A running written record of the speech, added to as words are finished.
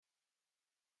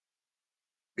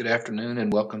Good afternoon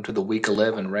and welcome to the Week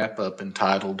 11 wrap-up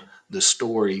entitled The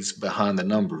Stories Behind the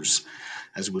Numbers.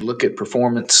 As we look at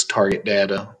performance target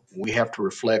data, we have to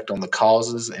reflect on the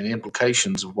causes and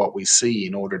implications of what we see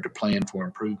in order to plan for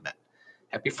improvement.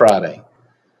 Happy Friday.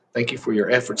 Thank you for your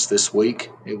efforts this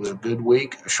week. It was a good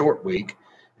week, a short week,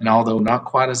 and although not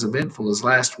quite as eventful as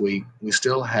last week, we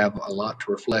still have a lot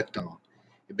to reflect on.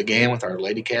 It began with our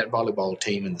Lady Cat volleyball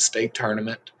team in the state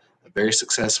tournament, a very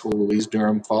successful Louise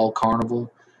Durham Fall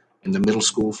Carnival, and the middle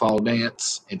school fall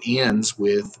dance, and ends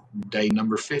with day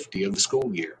number 50 of the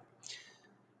school year.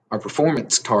 Our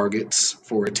performance targets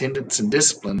for attendance and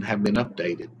discipline have been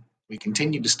updated. We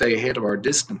continue to stay ahead of our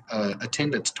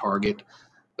attendance target,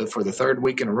 but for the third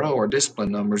week in a row, our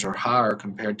discipline numbers are higher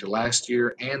compared to last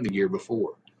year and the year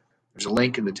before. There's a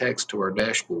link in the text to our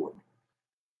dashboard.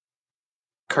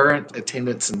 Current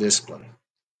attendance and discipline.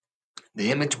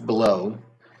 The image below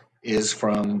is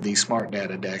from the Smart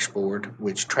Data dashboard,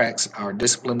 which tracks our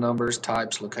discipline numbers,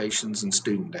 types, locations, and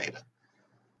student data.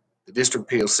 The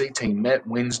district PLC team met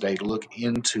Wednesday to look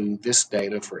into this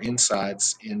data for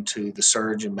insights into the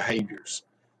surge in behaviors.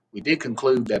 We did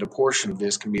conclude that a portion of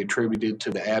this can be attributed to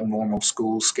the abnormal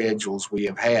school schedules we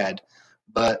have had,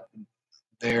 but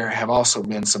there have also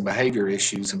been some behavior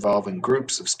issues involving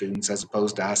groups of students as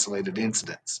opposed to isolated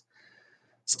incidents.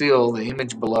 Still, the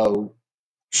image below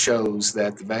shows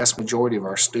that the vast majority of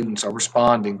our students are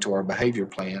responding to our behavior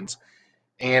plans,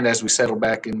 and as we settle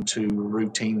back into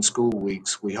routine school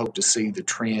weeks, we hope to see the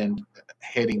trend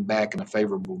heading back in a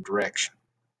favorable direction.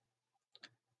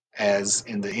 As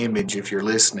in the image, if you're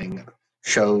listening,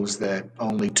 shows that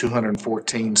only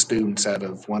 214 students out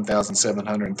of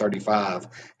 1,735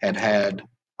 had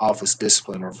office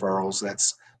discipline referrals.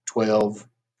 That's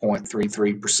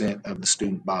 12.33% of the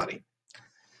student body.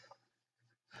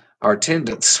 Our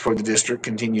attendance for the district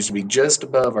continues to be just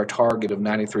above our target of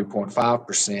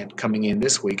 93.5%, coming in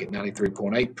this week at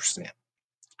 93.8%.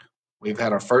 We've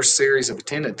had our first series of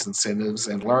attendance incentives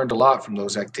and learned a lot from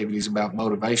those activities about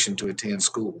motivation to attend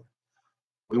school.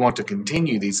 We want to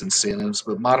continue these incentives,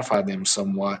 but modify them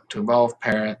somewhat to involve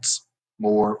parents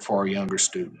more for our younger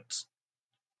students.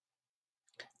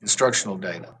 Instructional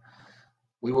data.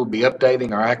 We will be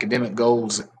updating our academic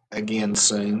goals again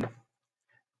soon.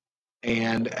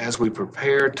 And as we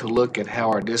prepare to look at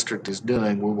how our district is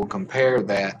doing, we will compare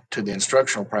that to the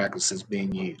instructional practices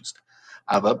being used.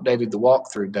 I've updated the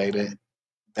walkthrough data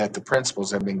that the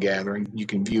principals have been gathering. You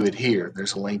can view it here.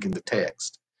 There's a link in the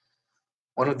text.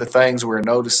 One of the things we're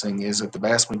noticing is that the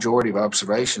vast majority of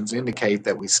observations indicate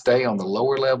that we stay on the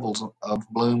lower levels of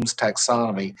Bloom's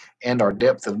taxonomy, and our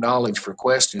depth of knowledge for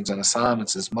questions and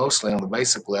assignments is mostly on the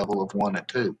basic level of 1 and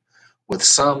 2, with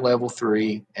some level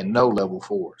 3 and no level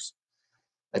 4s.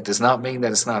 That does not mean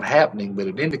that it's not happening, but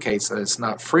it indicates that it's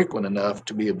not frequent enough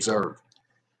to be observed.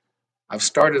 I've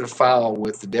started a file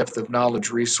with the depth of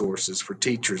knowledge resources for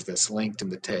teachers that's linked in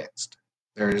the text.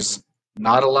 There's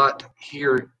not a lot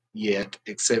here yet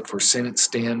except for sentence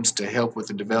stems to help with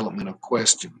the development of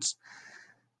questions.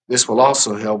 This will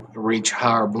also help reach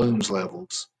higher Bloom's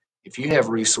levels. If you have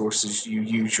resources you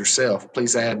use yourself,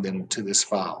 please add them to this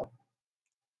file,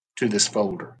 to this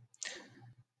folder.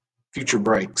 Future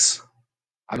breaks.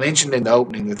 I mentioned in the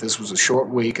opening that this was a short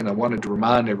week, and I wanted to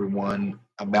remind everyone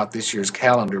about this year's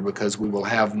calendar because we will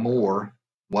have more,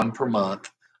 one per month,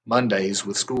 Mondays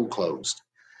with school closed.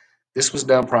 This was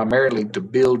done primarily to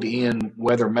build in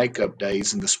weather makeup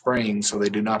days in the spring so they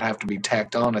do not have to be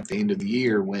tacked on at the end of the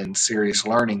year when serious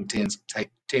learning tends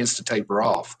to taper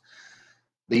off.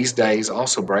 These days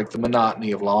also break the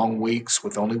monotony of long weeks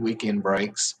with only weekend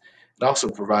breaks. It also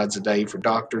provides a day for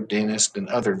doctor, dentist, and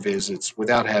other visits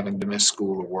without having to miss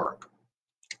school or work.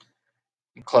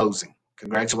 In closing,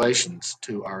 congratulations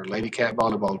to our Lady Cat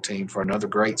volleyball team for another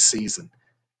great season.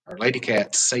 Our Lady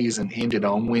Cat season ended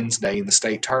on Wednesday in the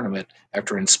state tournament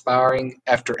after an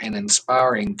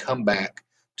inspiring comeback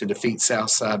to defeat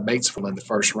Southside Batesville in the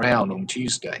first round on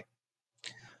Tuesday.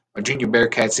 Our Junior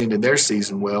Bearcats ended their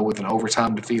season well with an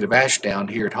overtime defeat of Ashdown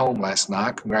here at home last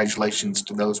night. Congratulations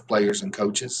to those players and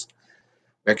coaches.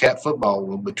 Bearcat football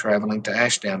will be traveling to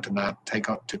Ashdown tonight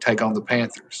to take on the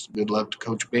Panthers. Good luck to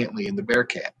Coach Bentley and the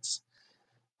Bearcats.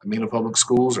 Amina Public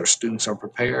Schools, our students are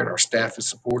prepared, our staff is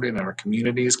supported, and our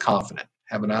community is confident.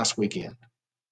 Have a nice weekend.